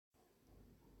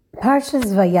Parshas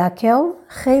Vayakhel,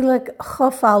 Chelek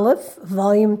Chof Aleph,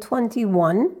 Volume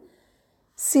 21,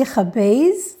 Sicha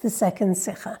Beis, the second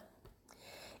sicha.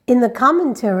 In the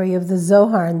commentary of the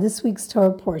Zohar in this week's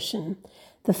Torah portion,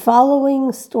 the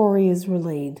following story is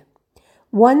relayed.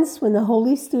 Once, when the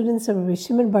holy students of Rabbi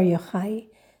Shimon Bar Yochai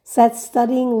sat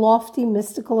studying lofty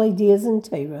mystical ideas in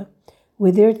Torah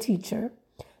with their teacher,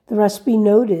 the Rashbi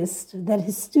noticed that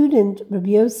his student, Rabbi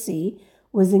Yossi,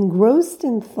 was engrossed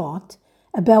in thought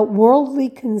about worldly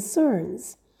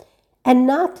concerns and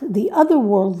not the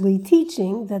otherworldly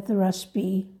teaching that the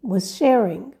Rashbi was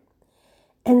sharing.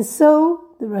 And so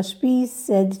the Rashbi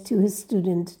said to his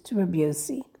student, to Rabbi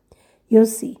Yossi,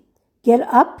 Yossi, get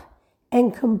up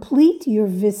and complete your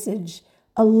visage.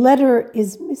 A letter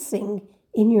is missing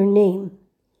in your name.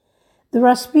 The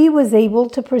Rashbi was able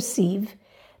to perceive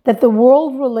that the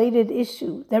world-related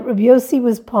issue that Rabbi Yossi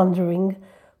was pondering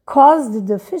caused a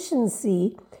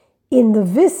deficiency in the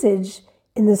visage,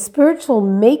 in the spiritual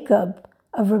makeup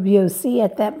of Rabbi Yossi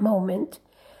at that moment,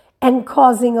 and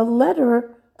causing a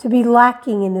letter to be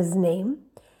lacking in his name.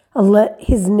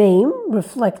 His name,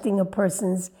 reflecting a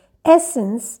person's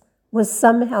essence, was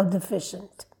somehow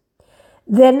deficient.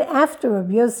 Then, after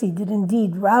Rabbi Yossi did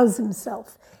indeed rouse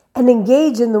himself and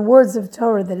engage in the words of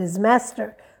Torah that his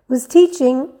master was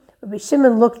teaching, Rabbi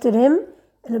Shimon looked at him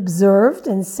and observed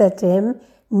and said to him,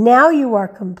 now you are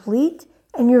complete,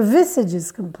 and your visage is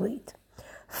complete.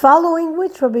 Following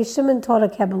which, Rabbi Shimon taught a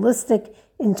Kabbalistic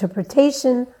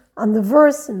interpretation on the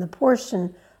verse in the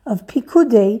portion of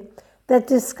Pikudei that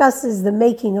discusses the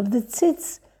making of the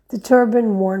tzitz, the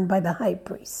turban worn by the high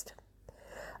priest.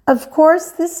 Of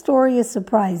course, this story is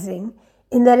surprising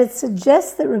in that it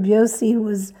suggests that Rabbi Yossi, who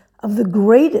was of the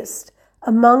greatest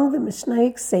among the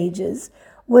Mishnaic sages,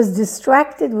 was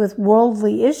distracted with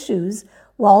worldly issues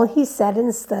while he sat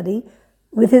in study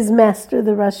with his master,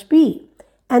 the Rashbi,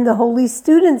 and the holy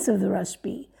students of the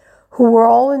Rashbi, who were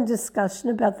all in discussion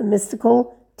about the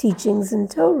mystical teachings in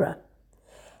Torah.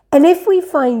 And if we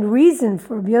find reason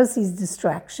for Rabbi Yossi's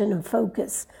distraction and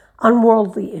focus on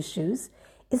worldly issues,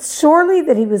 it's surely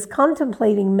that he was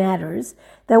contemplating matters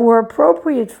that were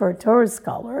appropriate for a Torah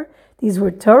scholar. These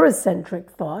were Torah-centric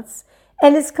thoughts,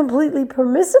 and it's completely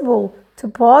permissible to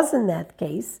pause in that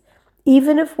case,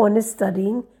 even if one is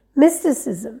studying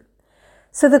mysticism.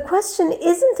 So the question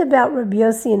isn't about Rabbi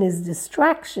Yossi and his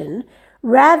distraction,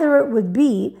 rather it would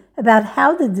be about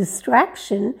how the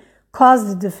distraction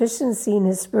caused a deficiency in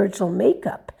his spiritual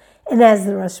makeup, and as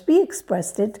the Rashbi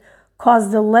expressed it,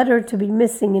 caused a letter to be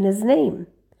missing in his name.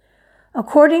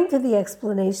 According to the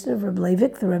explanation of Reb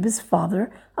Leivik, the Rebbe's father,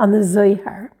 on the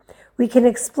Zohar, we can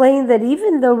explain that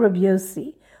even though Rabbi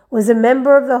Yossi was a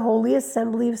member of the Holy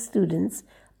Assembly of Students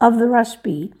of the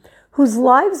Rashbi, whose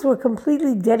lives were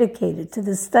completely dedicated to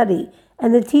the study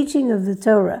and the teaching of the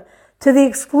Torah, to the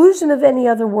exclusion of any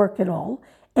other work at all,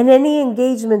 and any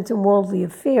engagement in worldly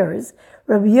affairs,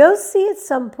 Rabbi Yossi at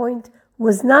some point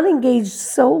was not engaged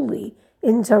solely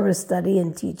in Torah study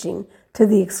and teaching to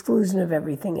the exclusion of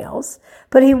everything else,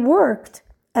 but he worked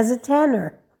as a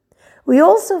tanner. We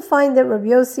also find that Rabbi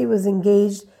Yossi was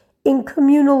engaged in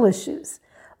communal issues,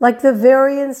 like the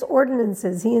various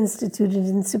ordinances he instituted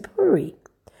in Sipuri.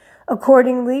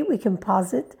 Accordingly, we can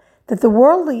posit that the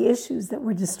worldly issues that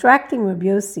were distracting Rabbi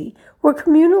Yossi were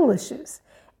communal issues,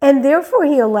 and therefore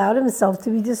he allowed himself to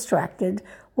be distracted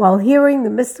while hearing the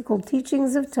mystical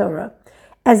teachings of Torah,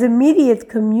 as immediate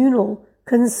communal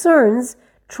concerns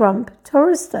trump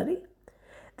Torah study.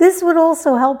 This would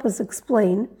also help us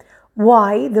explain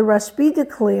why the Rashbi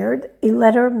declared a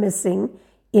letter missing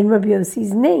in Rabbi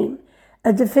Yossi's name,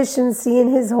 a deficiency in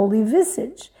his holy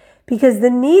visage, because the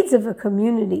needs of a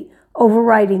community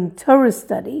overriding Torah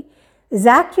study is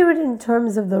accurate in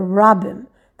terms of the Rabbim,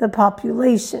 the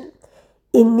population,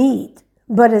 in need.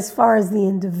 But as far as the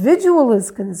individual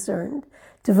is concerned,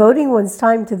 devoting one's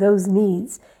time to those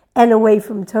needs and away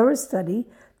from Torah study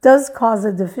does cause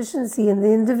a deficiency in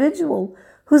the individual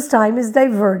whose time is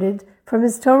diverted from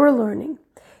his Torah learning.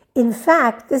 In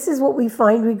fact, this is what we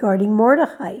find regarding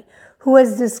Mordechai, who,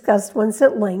 as discussed once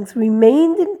at length,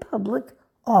 remained in public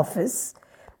office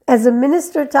as a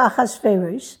minister to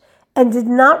Ahasuerus and did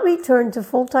not return to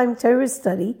full-time Torah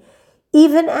study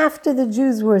even after the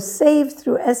Jews were saved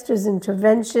through Esther's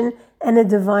intervention and a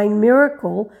divine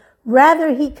miracle.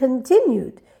 Rather, he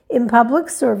continued in public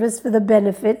service for the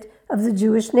benefit of the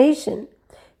Jewish nation,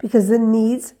 because the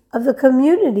needs of the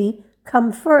community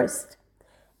come first.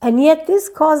 And yet this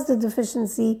caused a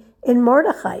deficiency in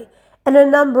Mordechai, and a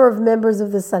number of members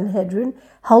of the Sanhedrin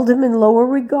held him in lower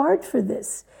regard for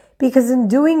this, because in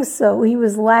doing so he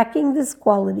was lacking this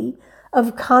quality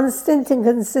of constant and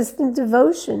consistent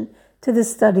devotion to the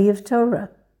study of Torah.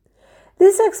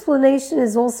 This explanation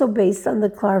is also based on the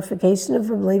clarification of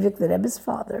Vayakhel, the Rebbe's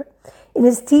father, in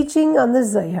his teaching on the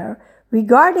Zohar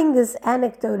regarding this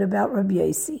anecdote about Rabbi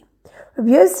Yossi. Rabbi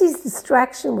Yossi's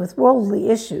distraction with worldly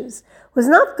issues was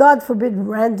not, God forbid,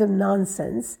 random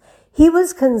nonsense. He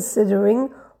was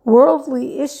considering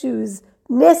worldly issues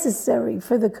necessary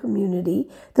for the community,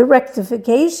 the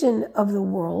rectification of the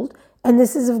world, and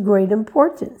this is of great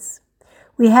importance.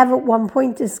 We have at one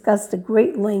point discussed at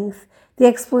great length the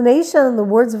explanation on the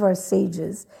words of our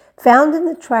sages found in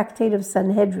the tractate of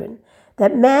Sanhedrin,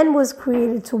 that man was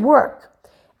created to work,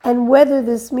 and whether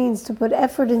this means to put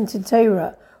effort into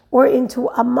Torah or into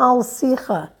amal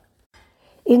sicha,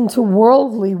 into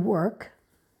worldly work,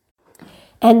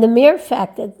 and the mere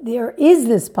fact that there is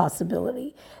this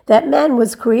possibility that man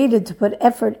was created to put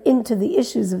effort into the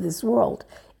issues of this world,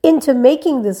 into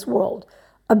making this world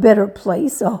a better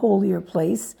place, a holier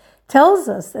place, tells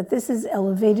us that this is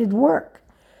elevated work.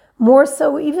 More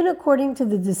so, even according to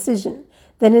the decision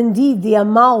that indeed the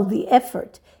amal, the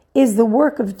effort, is the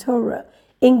work of Torah,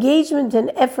 engagement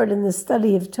and effort in the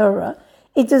study of Torah,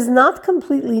 it does not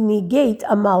completely negate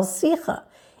amal sicha.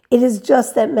 It is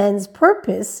just that man's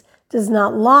purpose does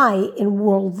not lie in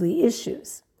worldly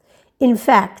issues. In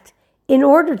fact, in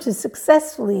order to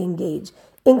successfully engage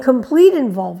in complete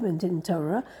involvement in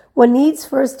Torah, one needs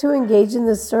first to engage in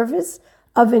the service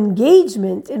of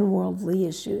engagement in worldly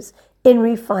issues, in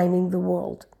refining the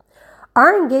world.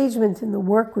 Our engagement in the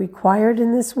work required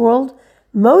in this world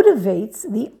motivates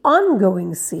the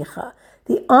ongoing sicha,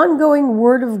 the ongoing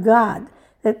word of God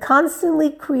that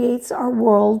constantly creates our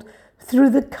world through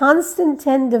the constant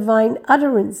 10 divine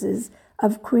utterances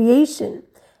of creation,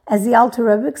 as the Alter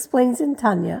Rebbe explains in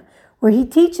Tanya, where he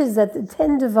teaches that the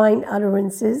 10 divine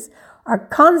utterances are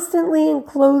constantly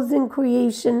enclosed in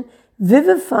creation,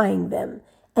 vivifying them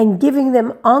and giving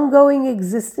them ongoing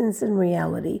existence and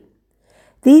reality.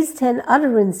 These 10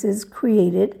 utterances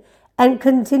created and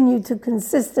continue to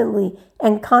consistently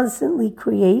and constantly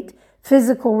create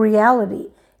physical reality.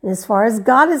 And as far as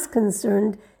God is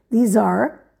concerned, these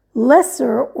are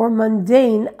lesser or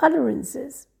mundane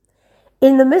utterances.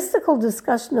 In the mystical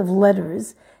discussion of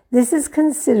letters, this is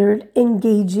considered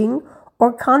engaging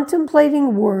or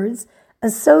contemplating words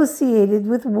associated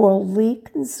with worldly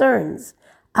concerns,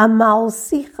 amal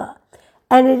sicha,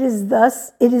 and it is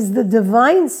the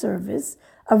divine service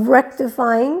of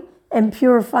rectifying and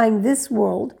purifying this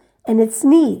world and its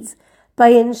needs by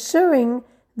ensuring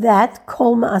that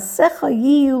kol ma'asecha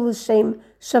yiyu l'shem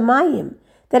shamayim,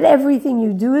 that everything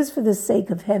you do is for the sake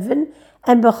of heaven,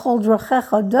 and b'chol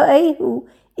drachecha da'ehu,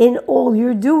 in all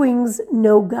your doings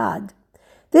know God.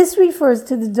 This refers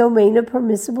to the domain of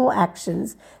permissible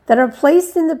actions that are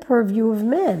placed in the purview of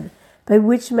man, by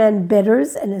which man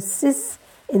betters and assists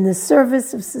in the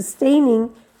service of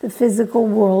sustaining the physical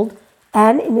world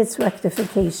and in its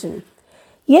rectification.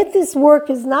 Yet this work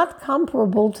is not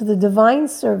comparable to the divine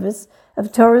service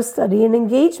of Torah study and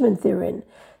engagement therein,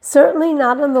 certainly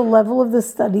not on the level of the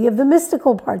study of the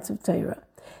mystical parts of Torah,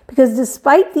 because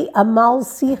despite the amal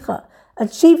sicha,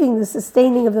 achieving the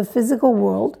sustaining of the physical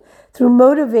world through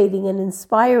motivating and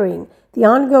inspiring the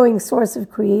ongoing source of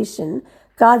creation,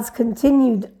 God's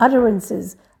continued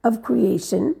utterances of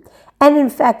creation, and in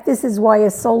fact this is why a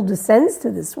soul descends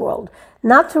to this world,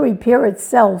 not to repair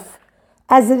itself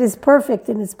as it is perfect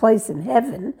in its place in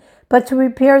heaven, but to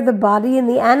repair the body and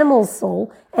the animal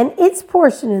soul and its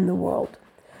portion in the world.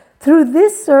 Through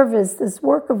this service, this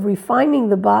work of refining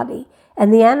the body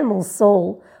and the animal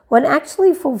soul, one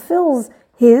actually fulfills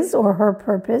his or her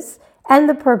purpose and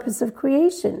the purpose of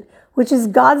creation, which is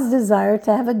God's desire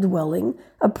to have a dwelling,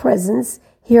 a presence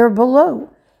here below.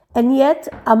 And yet,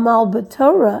 amal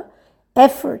b'Torah,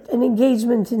 effort and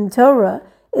engagement in Torah,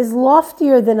 is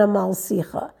loftier than amal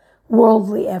sicha,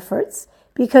 worldly efforts,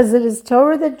 because it is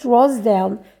Torah that draws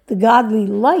down the godly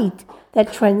light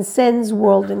that transcends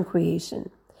world and creation.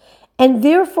 And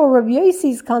therefore, Rabbi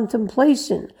Yossi's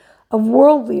contemplation of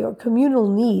worldly or communal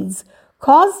needs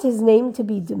caused his name to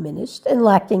be diminished and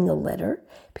lacking a letter,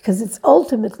 because it's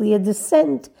ultimately a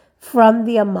descent from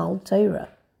the Amal Torah.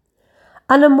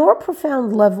 On a more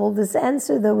profound level, this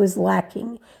answer, though, is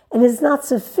lacking and is not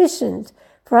sufficient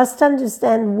for us to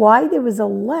understand why there was a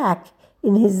lack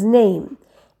in his name.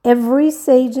 Every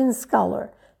sage and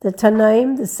scholar, the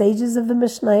Tanaim, the sages of the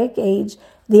Mishnaic age,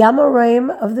 the Amoraim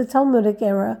of the Talmudic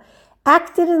era,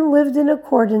 acted and lived in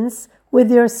accordance with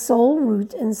their sole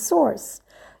root and source.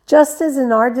 Just as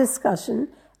in our discussion,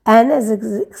 and as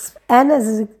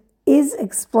is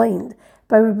explained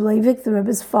by Rabbi Leivik, the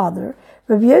Rebbe's father,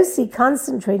 Rabbi Yossi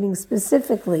concentrating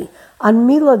specifically on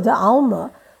Mila de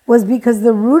Alma was because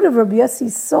the root of Rabbi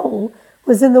Yossi's soul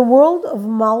was in the world of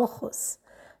Malchus.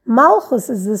 Malchus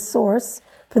is the source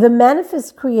for the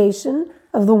manifest creation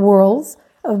of the worlds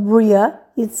of Bria,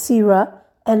 Yitzira,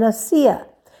 and Asiya,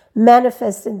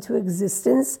 manifest into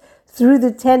existence through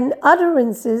the 10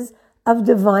 utterances of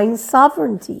divine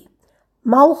sovereignty,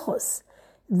 Malchus.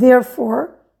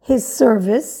 Therefore, his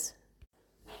service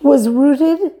was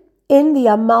rooted in the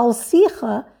Amal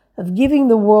Sicha of giving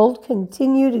the world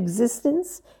continued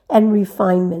existence and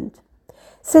refinement.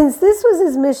 Since this was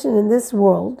his mission in this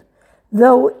world,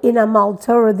 though in Amal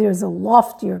Torah there's a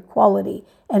loftier quality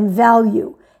and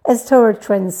value, as Torah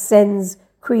transcends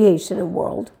creation and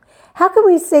world, how can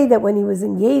we say that when he was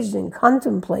engaged in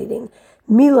contemplating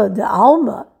Mila de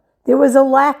Alma, there was a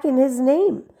lack in his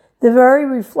name, the very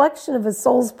reflection of a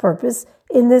soul's purpose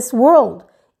in this world,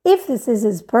 if this is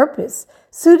his purpose,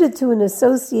 suited to and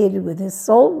associated with his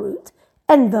soul root,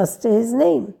 and thus to his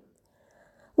name?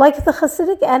 Like the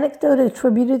Hasidic anecdote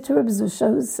attributed to Reb Zusha,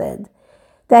 who said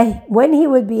that when he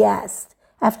would be asked,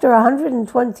 after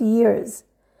 120 years,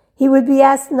 he would be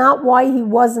asked not why he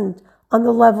wasn't on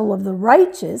the level of the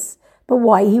righteous, but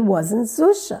why he wasn't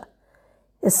Zusha,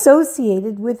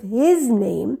 associated with his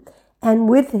name and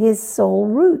with his soul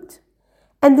root.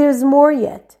 And there's more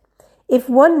yet. If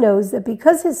one knows that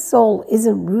because his soul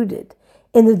isn't rooted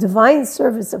in the divine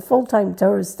service of full-time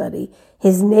Torah study,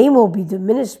 his name will be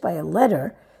diminished by a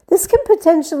letter, this can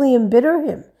potentially embitter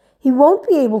him. He won't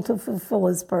be able to fulfill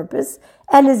his purpose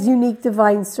and his unique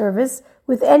divine service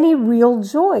with any real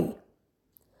joy.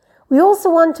 We also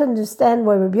want to understand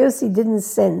why Rabbi Yossi didn't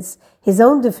sense his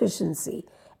own deficiency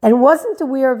and wasn't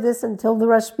aware of this until the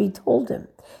Rashbi told him,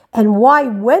 and why,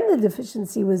 when the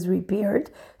deficiency was repaired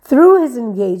through his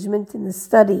engagement in the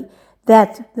study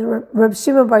that the Reb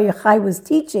Shimon Bar Yochai was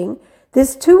teaching,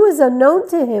 this too was unknown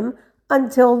to him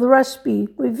until the Rashbi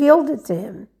revealed it to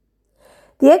him.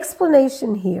 The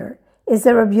explanation here is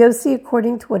that Rabbi Yossi,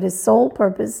 according to what his sole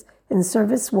purpose and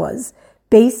service was,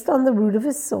 based on the root of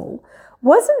his soul,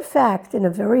 was in fact in a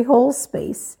very whole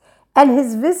space, and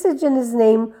his visage and his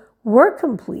name were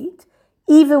complete,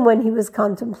 even when he was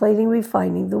contemplating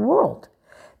refining the world.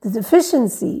 The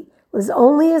deficiency was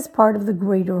only as part of the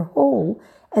greater whole,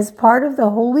 as part of the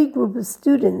holy group of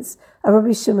students of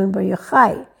Rabbi Shimon Bar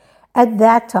Yochai, at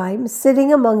that time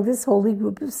sitting among this holy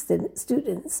group of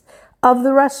students of the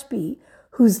Rashbi,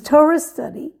 whose Torah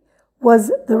study was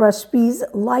the Rashbi's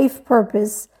life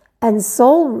purpose and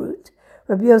soul root.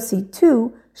 Rabbi Yossi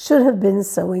too should have been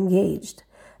so engaged.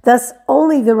 Thus,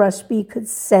 only the Rashbi could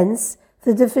sense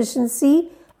the deficiency,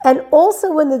 and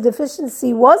also when the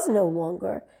deficiency was no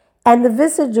longer, and the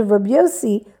visage of Rabbi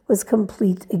Yossi was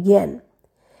complete again.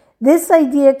 This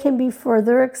idea can be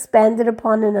further expanded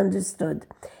upon and understood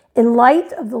in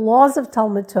light of the laws of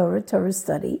Talmud Torah, Torah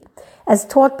study, as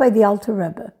taught by the Alter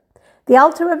Rebbe. The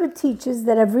Alter Rebbe teaches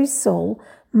that every soul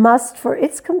must, for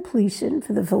its completion,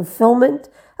 for the fulfillment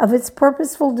of its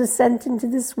purposeful descent into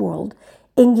this world,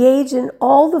 engage in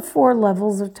all the 4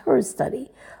 levels of Torah study,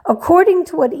 according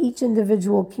to what each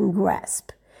individual can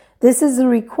grasp. This is a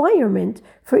requirement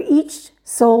for each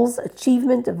soul's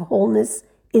achievement of wholeness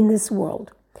in this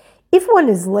world. If one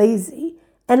is lazy,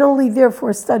 and only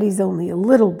therefore studies only a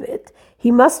little bit,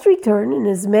 he must return in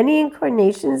as many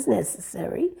incarnations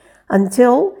necessary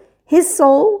until his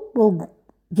soul will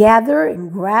gather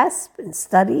and grasp and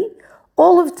study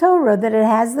all of Torah that it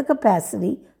has the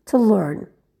capacity to learn.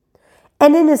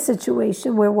 And in a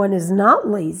situation where one is not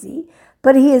lazy,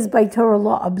 but he is by Torah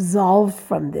law absolved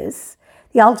from this,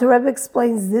 the Alter Rebbe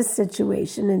explains this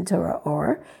situation in Torah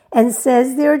Or and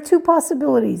says there are 2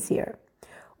 possibilities here.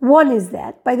 One is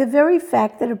that by the very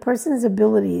fact that a person's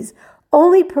abilities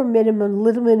only permit him a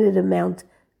limited amount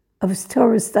of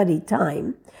Torah study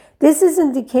time, this is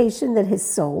indication that his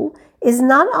soul is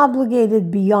not obligated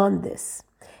beyond this,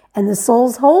 and the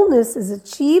soul's wholeness is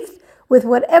achieved with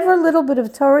whatever little bit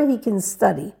of Torah he can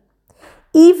study,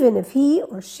 even if he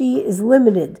or she is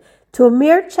limited to a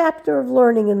mere chapter of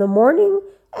learning in the morning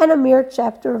and a mere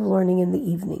chapter of learning in the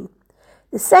evening.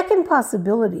 The second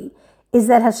possibility is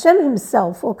that Hashem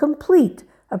himself will complete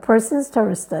a person's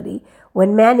Torah study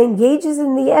when man engages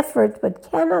in the effort but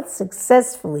cannot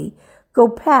successfully go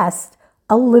past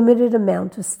a limited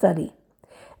amount of study.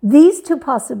 These 2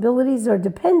 possibilities are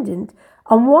dependent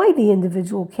on why the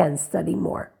individual can study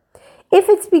more. If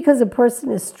it's because a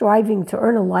person is striving to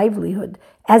earn a livelihood,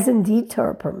 as indeed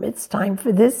Torah permits time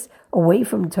for this away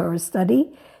from Torah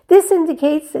study, this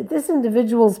indicates that this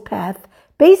individual's path,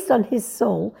 based on his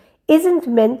soul, isn't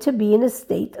meant to be in a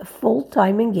state of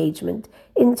full-time engagement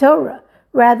in Torah.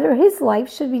 Rather, his life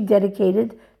should be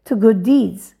dedicated to good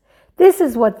deeds. This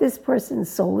is what this person's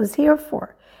soul is here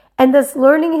for. and thus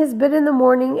learning his bit in the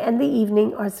morning and the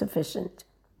evening are sufficient.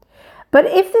 But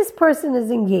if this person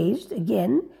is engaged,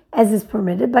 again, as is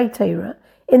permitted by Torah,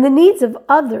 in the needs of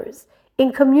others,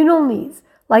 in communal needs,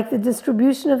 like the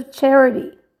distribution of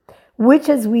charity, which,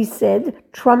 as we said,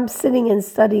 trumps sitting and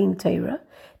studying Torah,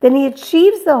 then he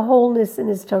achieves the wholeness in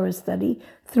his Torah study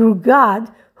through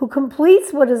God, who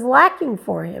completes what is lacking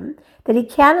for him, that he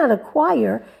cannot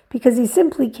acquire because he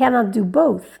simply cannot do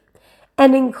both.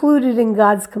 And included in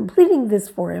God's completing this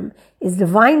for him is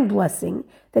divine blessing,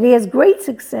 that he has great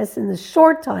success in the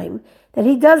short time that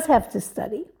he does have to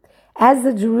study. As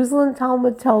the Jerusalem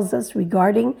Talmud tells us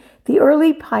regarding the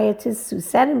early pietists who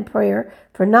sat in prayer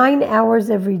for 9 hours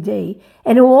every day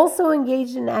and who also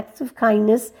engaged in acts of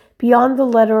kindness beyond the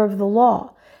letter of the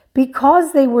law.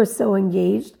 Because they were so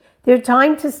engaged, their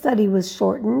time to study was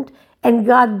shortened, and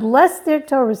God blessed their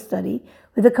Torah study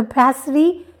with the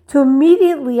capacity to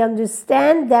immediately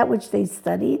understand that which they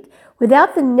studied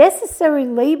without the necessary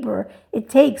labor it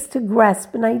takes to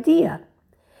grasp an idea.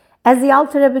 As the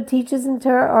Alter Rebbe teaches in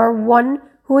Torah, one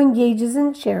who engages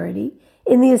in charity,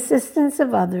 in the assistance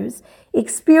of others,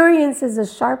 experiences a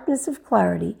sharpness of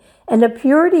clarity and a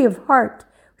purity of heart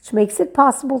which makes it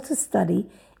possible to study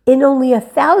in only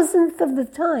 1,000th of the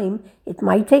time it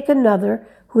might take another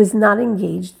who is not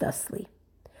engaged thusly.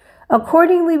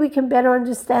 Accordingly, we can better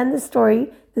understand the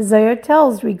story the Zohar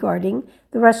tells regarding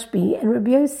the Rashbi and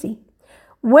Rabbi Yossi.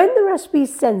 When the Rashbi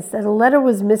sensed that a letter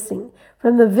was missing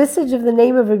from the visage of the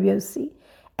name of Rabbi Yossi,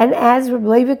 and as Rabbi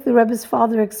Leivik, the Rebbe's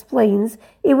father, explains,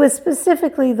 it was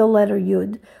specifically the letter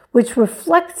Yud, which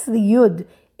reflects the Yud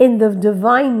in the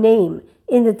divine name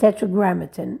in the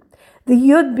Tetragrammaton, the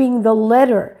Yud being the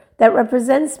letter that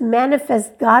represents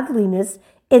manifest godliness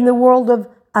in the world of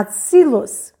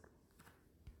Atzilus,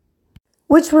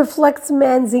 which reflects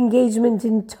man's engagement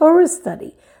in Torah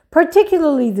study,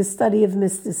 particularly the study of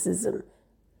mysticism.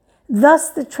 Thus,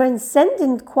 the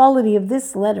transcendent quality of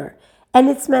this letter and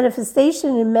its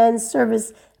manifestation in man's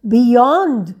service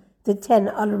beyond the 10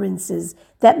 utterances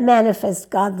that manifest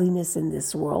godliness in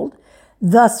this world,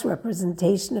 thus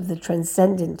representation of the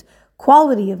transcendent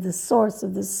quality of the source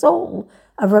of the soul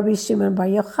of Rabbi Shimon Bar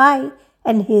Yochai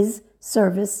and his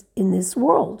service in this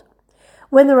world.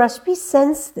 When the Rashbi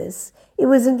sensed this, it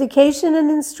was indication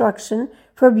and instruction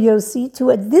for Rabbi Yossi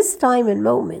to, at this time and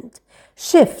moment,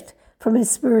 shift from his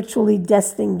spiritually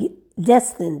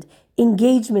destined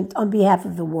engagement on behalf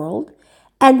of the world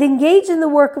and engage in the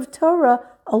work of Torah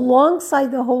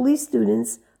alongside the holy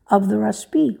students of the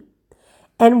Rashbi.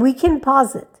 And we can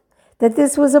posit that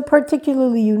this was a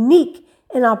particularly unique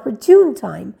and opportune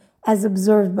time, as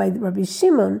observed by Rabbi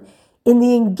Shimon, in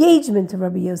the engagement of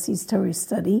Rabbi Yossi's Torah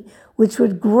study, which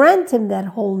would grant him that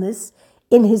wholeness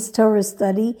in his Torah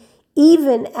study,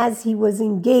 even as he was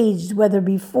engaged, whether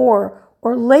before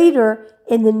or later,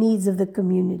 in the needs of the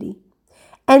community.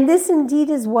 And this indeed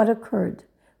is what occurred.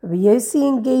 Rabbi Yossi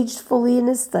engaged fully in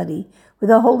his study with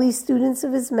the holy students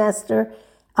of his master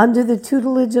under the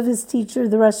tutelage of his teacher,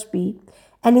 the Rashbi,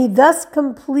 and he thus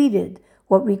completed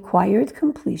what required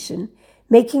completion,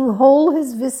 making whole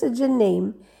his visage and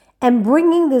name, and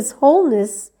bringing this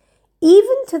wholeness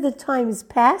even to the times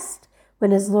past when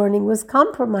his learning was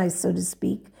compromised, so to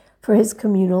speak, for his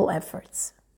communal efforts.